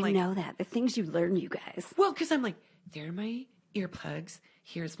about it. I'm like, know that. The things you learn, you guys. Well, because I'm like, there are my earplugs.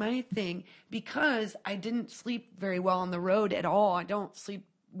 Here's my thing. Because I didn't sleep very well on the road at all. I don't sleep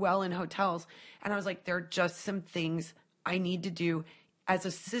well in hotels. And I was like, there are just some things I need to do as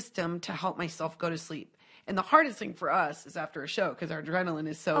a system to help myself go to sleep. And the hardest thing for us is after a show because our adrenaline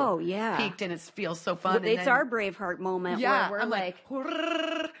is so peaked and it feels so fun. Well, it's our Braveheart moment where we're like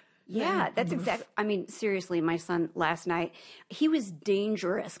that's exactly. I mean, seriously, my son last night, he was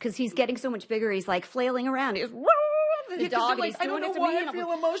dangerous because he's getting so much bigger. He's like flailing around. He's the dog. Like, I don't know why I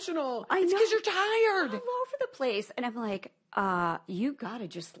feel emotional. It's because you're tired. All over the place. And I'm like, you gotta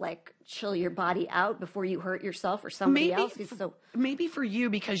just like chill your body out before you hurt yourself or somebody else. Maybe for you,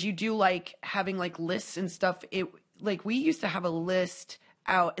 because you do like having like lists and stuff. It like we used to have a list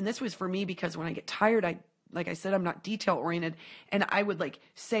out, and this was for me because when I get tired, like I said, I'm not detail oriented, and I would like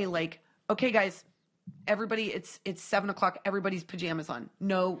say like, okay, guys, everybody, it's 7 o'clock. Everybody's pajamas on,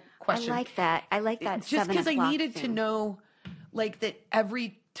 no question. I like that. Just because I needed to know, like that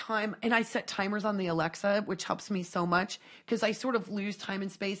every time, and I set timers on the Alexa, which helps me so much because I sort of lose time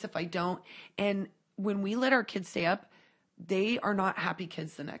and space if I don't. And when we let our kids stay up, they are not happy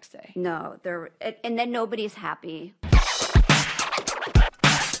kids the next day. No, and then nobody's happy.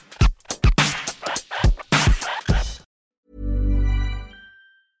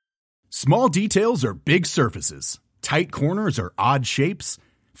 Small details are big surfaces. Tight corners are odd shapes.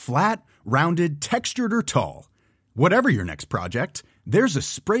 Flat, rounded, textured, or tall. Whatever your next project, there's a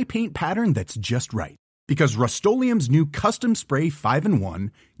spray paint pattern that's just right. Because Rust-Oleum's new Custom Spray 5-in-1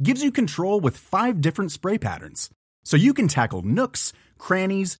 gives you control with 5 different spray patterns. So you can tackle nooks,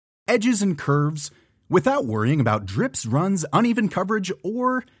 crannies, edges, and curves without worrying about drips, runs, uneven coverage,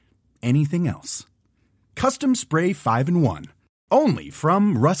 or anything else. Custom Spray 5-in-1. Only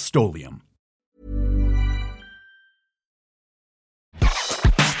from Rust-Oleum.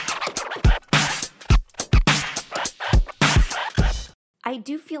 I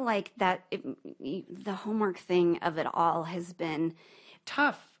do feel like that the homework thing of it all has been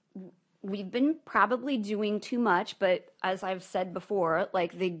tough. We've been probably doing too much, but as I've said before,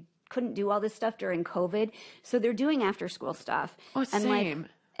 like they couldn't do all this stuff during COVID, so they're doing after school stuff. Oh, same.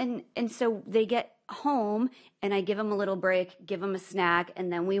 And so they get home and I give them a little break, give them a snack,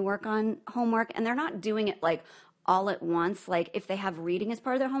 and then we work on homework, and they're not doing it like all at once. Like if they have reading as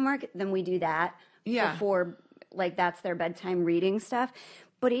part of their homework, then we do that before, like that's their bedtime reading stuff.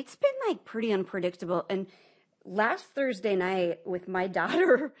 But it's been like pretty unpredictable. And last Thursday night with my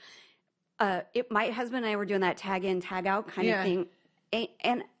daughter, my husband and I were doing that tag in, tag out kind of thing.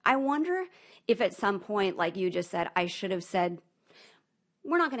 And I wonder if at some point, like you just said, I should have said,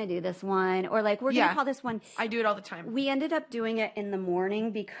 we're not going to do this one, or like, we're going to call this one. I do it all the time. We ended up doing it in the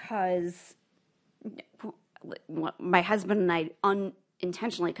morning because my husband and I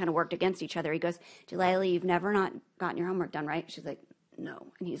unintentionally kind of worked against each other. He goes, Delilah, you've never not gotten your homework done, right? She's like, no.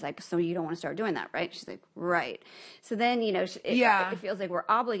 And he's like, so you don't want to start doing that, right? She's like, right. So then, you know, it feels like we're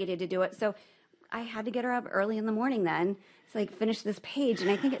obligated to do it. So I had to get her up early in the morning then. It's like, finish this page.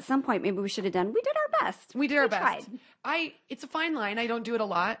 And I think at some point, maybe we should have done, we did our best. We did our best. Tried. It's a fine line. I don't do it a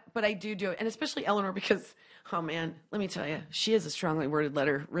lot, but I do it. And especially Eleanor, because, oh man, let me tell you, she has a strongly worded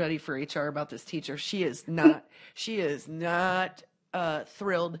letter ready for HR about this teacher. She is not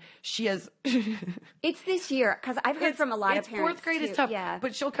thrilled. She has. It's this year, because I've heard from a lot of parents. Fourth grade is tough,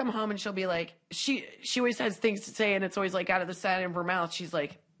 but she'll come home and she'll be like, she always has things to say, and it's always like out of the side of her mouth. She's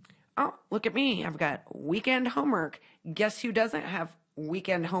like, oh, look at me. I've got weekend homework. Guess who doesn't have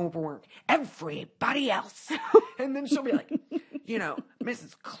weekend homework. Everybody else. And then she'll be like, you know,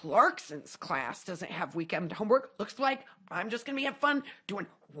 Mrs. Clarkson's class doesn't have weekend homework. Looks like I'm just going to have fun doing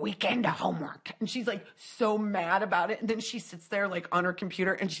weekend homework. And she's like so mad about it. And then she sits there like on her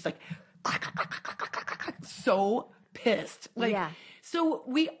computer and she's like, so pissed. Like, so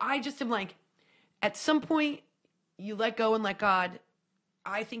I just am like, at some point you let go and let God.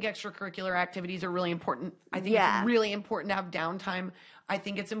 I think extracurricular activities are really important. I think it's really important to have downtime. I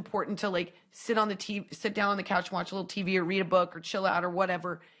think it's important to like sit down on the couch, watch a little TV or read a book or chill out or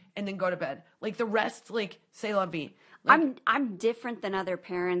whatever, and then go to bed. Like the rest, like c'est la vie. Like, I'm different than other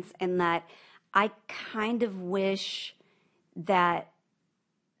parents in that I kind of wish that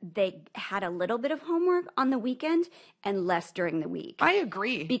they had a little bit of homework on the weekend and less during the week. I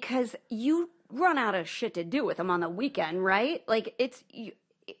agree. Because you run out of shit to do with them on the weekend, right? Like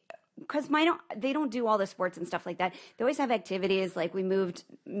because they don't do all the sports and stuff like that. They always have activities. Like we moved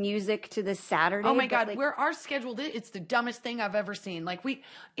music to this Saturday. Oh my God, like, where our schedule, it's the dumbest thing I've ever seen. Like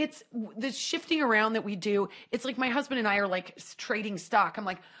it's the shifting around that we do. It's like my husband and I are like trading stock. I'm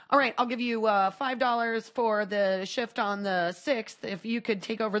like, all right, I'll give you $5 for the shift on the 6th. If you could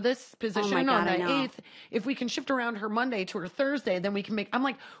take over this position on the 8th, if we can shift around her Monday to her Thursday, then we can make, I'm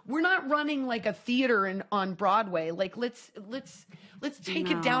like, we're not running like a theater on Broadway. Like let's take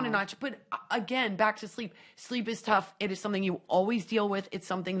it down a notch. But again, back to sleep. Sleep is tough. It is something you always deal with. It's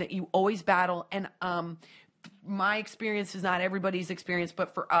something that you always battle. And my experience is not everybody's experience,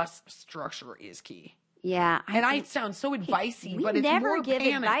 but for us, structure is key. Yeah. I sound so advice-y, but it's never more give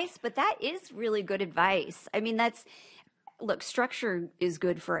panic. advice, but that is really good advice. I mean, look, structure is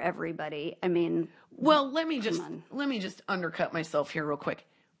good for everybody. I mean, well, let me just undercut myself here real quick.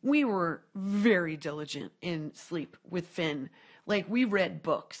 We were very diligent in sleep with Finn. Like we read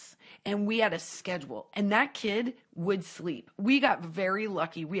books and we had a schedule and that kid would sleep. We got very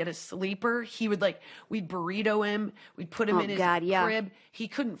lucky. We had a sleeper. He would we'd burrito him. We'd put him in his crib. He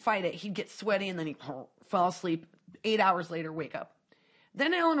couldn't fight it. He'd get sweaty and then he'd fall asleep. 8 hours later, wake up.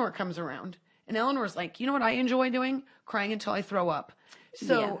 Then Eleanor comes around and Eleanor's like, you know what I enjoy doing? Crying until I throw up.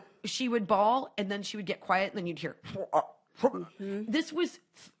 So she would bawl and then she would get quiet and then you'd hear, This was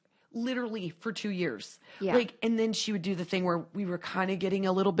literally for 2 years. Yeah. And then she would do the thing where we were kind of getting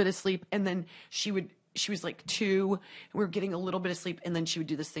a little bit of sleep and then she was like 2 and we were getting a little bit of sleep and then she would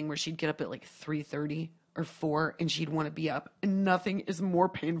do this thing where she'd get up at like 3:30 or 4 and she'd want to be up and nothing is more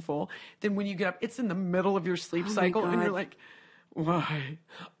painful than when you get up. It's in the middle of your sleep cycle and you're like, why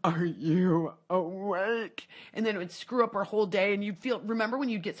are you awake? And then it would screw up our whole day and remember when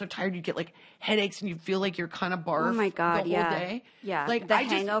you'd get so tired, you'd get like headaches and you'd feel like you're kind of barf the whole day? Yeah. Like the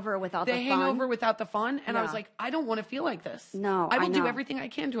hangover without the fun. The hangover without the fun. And I was like, I don't want to feel like this. No, I will do everything I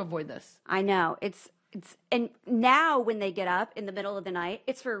can to avoid this. I know. And now when they get up in the middle of the night,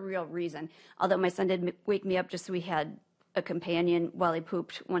 it's for a real reason. Although my son did wake me up just so we had a companion while he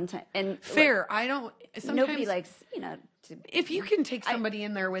pooped one time. And fair. I don't. Sometimes nobody likes, if you can take somebody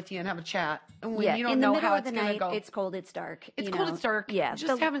in there with you and have a chat, and when you don't know how it's going to go, it's cold, it's dark. It's cold, it's dark. Yeah,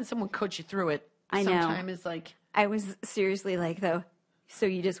 just having someone coach you through it. I know. Sometimes is like. I was seriously like, though. So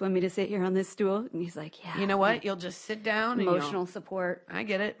you just want me to sit here on this stool? And he's like, yeah. You know what? You'll just sit down. Emotional support. I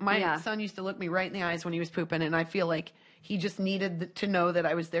get it. My son used to look me right in the eyes when he was pooping, and I feel like he just needed to know that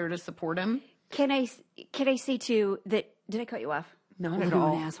I was there to support him. Can I say too that? Did I cut you off? Not at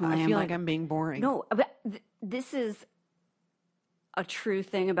all. I feel like I'm being boring. No, but this is a true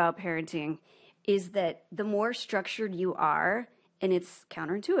thing about parenting, is that the more structured you are, and it's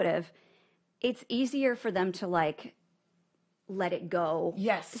counterintuitive, it's easier for them to let it go.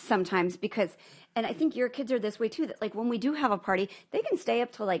 Yes. Sometimes because, and I think your kids are this way too, that when we do have a party, they can stay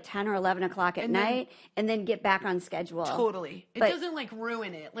up till 10 or 11 o'clock at night and then get back on schedule. Totally. It doesn't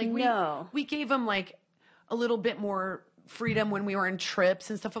ruin it. We gave them a little bit more freedom when we were on trips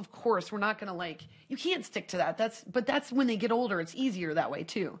and stuff. Of course, we're not going to you can't stick to that. That's when they get older. It's easier that way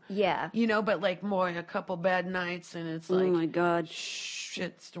too. Yeah. But a couple bad nights and it's oh my God,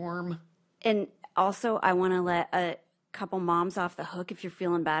 shit storm. And also I want to let a couple moms off the hook if you're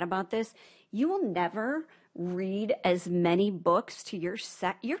feeling bad about this. You will never read as many books to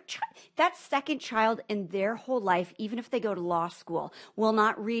that second child in their whole life, even if they go to law school, will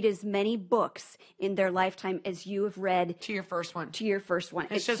not read as many books in their lifetime as you have read to your first one.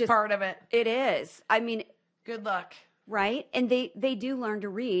 It's just part of it. It is. I mean, good luck. Right? And they do learn to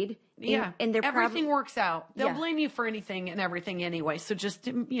read. Yeah. And they're everything works out. They'll blame you for anything and everything anyway. So just,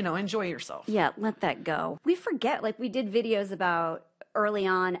 enjoy yourself. Yeah. Let that go. We forget, we did videos early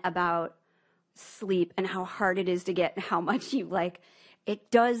on about sleep and how hard it is to get and how much you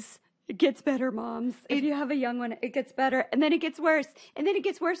it does It gets better, moms. If you have a young one, it gets better, and then it gets worse, and then it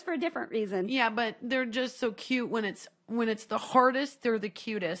gets worse for a different reason. Yeah, but they're just so cute when it's the hardest. They're the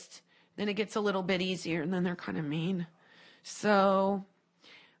cutest. Then it gets a little bit easier, and then they're kind of mean. So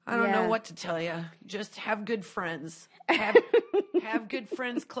I don't know what to tell you. Just have good friends. Have good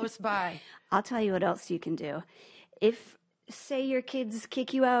friends close by. I'll tell you what else you can do. If, say, your kids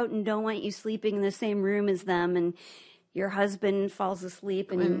kick you out and don't want you sleeping in the same room as them, and your husband falls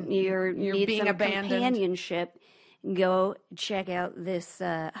asleep and you need being some abandoned. companionship, go check out this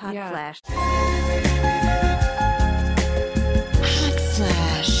Hot Flash. Hot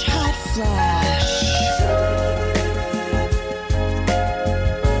Flash, Hot Flash.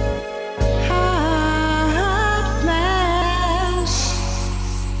 Hot Flash.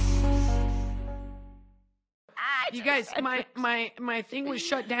 You guys, my thing was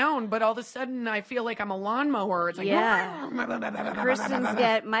shut down, but all of a sudden I feel like I'm a lawnmower. It's like, Kristen's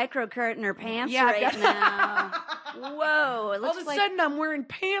got microcurtain in her pants right now. Whoa. It all looks of a like, sudden I'm wearing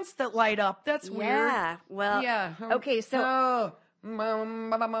pants that light up. That's weird. Yeah. Well, okay, so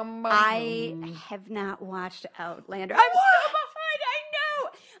I have not watched Outlander. I'm so behind. I know.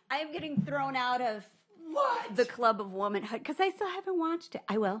 I'm getting thrown out of the Club of Womanhood because I still haven't watched it.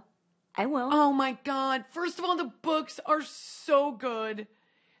 I will. Oh my God. First of all, the books are so good.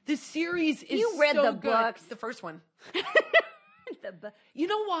 The series is You read so the good. books. The first one. You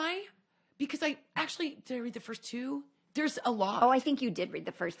know why? Because did I read the first two? There's a lot. Oh, I think you did read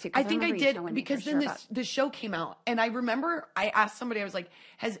the first two. I think I did because then the show came out, and I remember I asked somebody, I was like,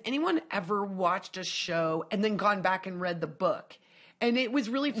 has anyone ever watched a show and then gone back and read the book? And it was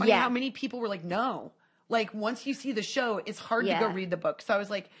really funny how many people were like, no. Like, once you see the show, it's hard to go read the book. So I was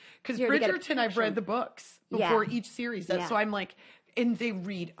like, because Bridgerton, I've read the books before each series. So I'm like, and they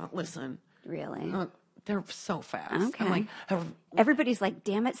read, listen. Really? They're so fast. Okay. I'm like, everybody's like,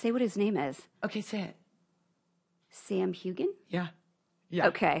 damn it, say what his name is. okay, say it. Sam Hugan? Yeah. Yeah.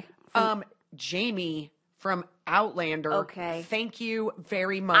 Okay. Jamie from Outlander. Okay. Thank you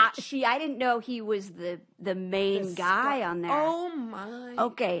very much. I didn't know he was the main guy on there. Oh my.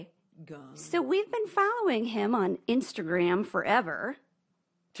 Okay. God. So we've been following him on Instagram forever.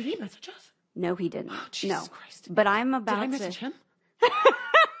 Did he message us? No, he didn't. Oh, Jesus Christ. But I'm about Did I to. message him? That's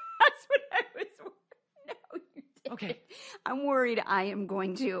what I was. No, you didn't. Okay. I'm worried I am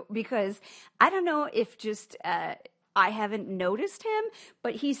going to because I don't know if just I haven't noticed him,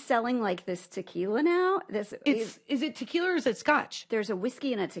 but he's selling like this tequila now. Is it tequila or is it scotch? There's a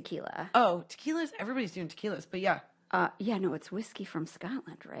whiskey and a tequila. Oh, tequilas. Everybody's doing tequilas, but yeah. No, it's whiskey from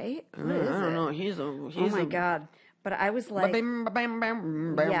Scotland, right? I don't know. He's oh my God. But I was like,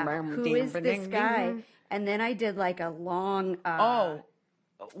 who is this guy? And then I did like a long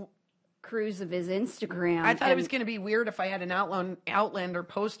cruise of his Instagram. I thought it was going to be weird if I had an Outlander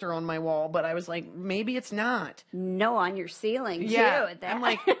poster on my wall, but I was like, maybe it's not. No, on your ceiling too. I'm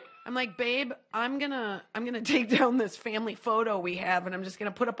like, babe, I'm gonna take down this family photo we have, and I'm just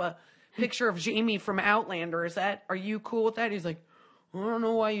gonna put up a picture of Jamie from Outlander. Are you cool with that? He's like, I don't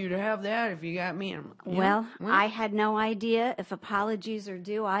know why you'd have that if you got me. Well, I had no idea. If apologies are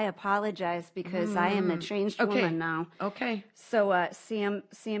due, I apologize because I am a changed woman now. Okay. So, Sam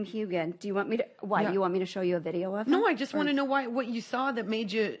Hugan, do you want me to? Why do you want me to show you a video of him? No, I just want to know what you saw that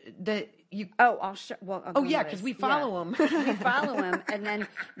made you Oh, I'll show. Well, oh yeah, because we follow him. We follow him, and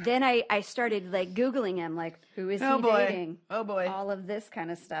then I started like Googling him, like who is he dating? Oh boy, all of this kind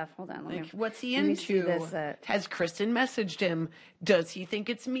of stuff. Hold on, what's he into? Has Kristen messaged him? Does he think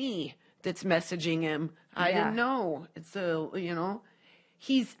it's me that's messaging him? I didn't know. It's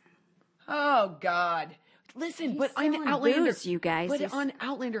he's. Oh God. Listen, but on Outlander, you guys. But on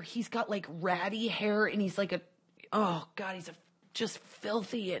Outlander, he's got like ratty hair, and he's like he's just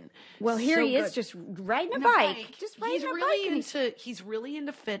filthy and here he is just riding a bike. Just riding a bike. He's really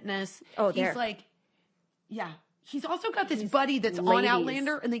into fitness. Oh, he's he's also got this buddy that's on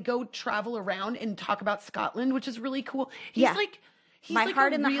Outlander, and they go travel around and talk about Scotland, which is really cool. He's My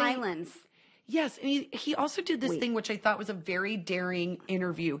Heart in the Highlands. Yes, and he also did this thing which I thought was a very daring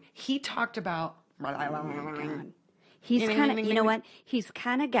interview. He talked about He's kind of, you know what? He's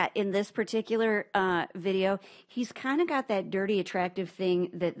kind of got, in this particular video, he's kind of got that dirty, attractive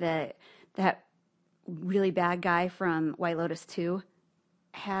thing that really bad guy from White Lotus 2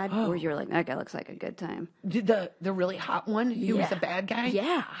 had, where you're like, that guy looks like a good time. The really hot one? He was a bad guy?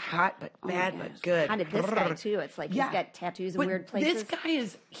 Yeah. Hot, but bad, but good. Kind of this guy, too. It's like he's got tattoos in weird places. This guy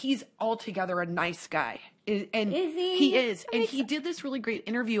he's altogether a nice guy. And is he? He is. And he did this really great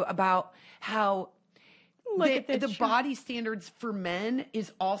interview about how the body standards for men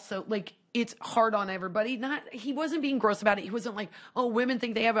is also like it's hard on everybody. He wasn't being gross about it. He wasn't like, oh, women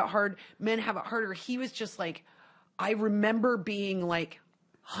think they have it hard, men have it harder. He was just like, I remember being like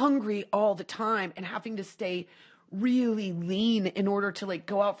hungry all the time and having to stay really lean in order to like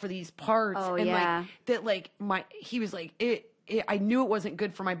go out for these parts. Oh, and yeah. like that, like he was like, I knew it wasn't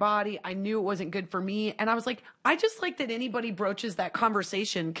good for my body. I knew it wasn't good for me. And I was like, I just like that anybody broaches that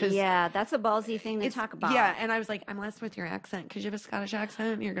conversation. Cause yeah, that's a ballsy thing to talk about. Yeah. And I was like, I'm less with your accent because you have a Scottish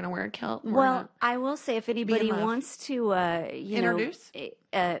accent and you're going to wear a kilt. And Well, I will say if anybody wants to, introduce?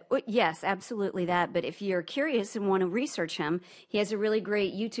 Yes, absolutely that. But if you're curious and want to research him, he has a really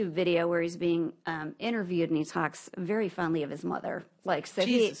great YouTube video where he's being interviewed and he talks very fondly of his mother. Like, so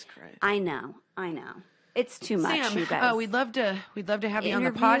Jesus Christ. I know. It's too much, Sam, you guys. We'd love to have you on the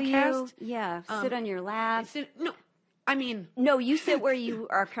Interview podcast. you. Yeah, sit on your lap. No, I mean, No, you sit where you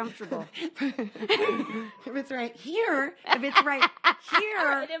are comfortable. if it's right here, if it's right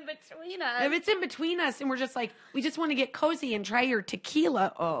here, in between us. if it's in between us, and we're just like, we just want to get cozy and try your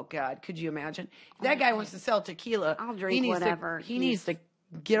tequila. Oh God, could you imagine? If that guy wants to sell tequila, I'll drink he needs whatever. he needs to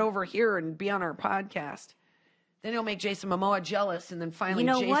get over here and be on our podcast. Then he'll make Jason Momoa jealous, and then finally, You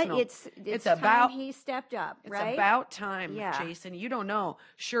know Jason what? will- It's about time he stepped up, It's right? about time, Yeah. Jason. You don't know.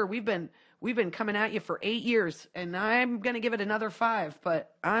 Sure, we've been coming at you for 8 years, and I'm gonna give it another 5.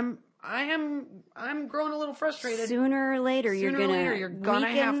 But I'm growing a little frustrated. Sooner or later, you're Sooner or gonna later, you're gonna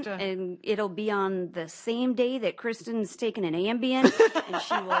have weaken, to- and it'll be on the same day that Kristen's taking an Ambien, and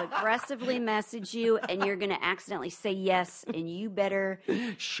she will aggressively message you, and you're gonna accidentally say yes, and you better.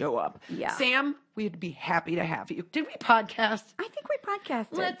 Show up. Yeah. Sam, we'd be happy to have you. Did we podcast? I think we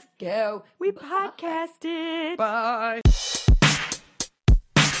podcasted. Let's go. We podcasted. Bye.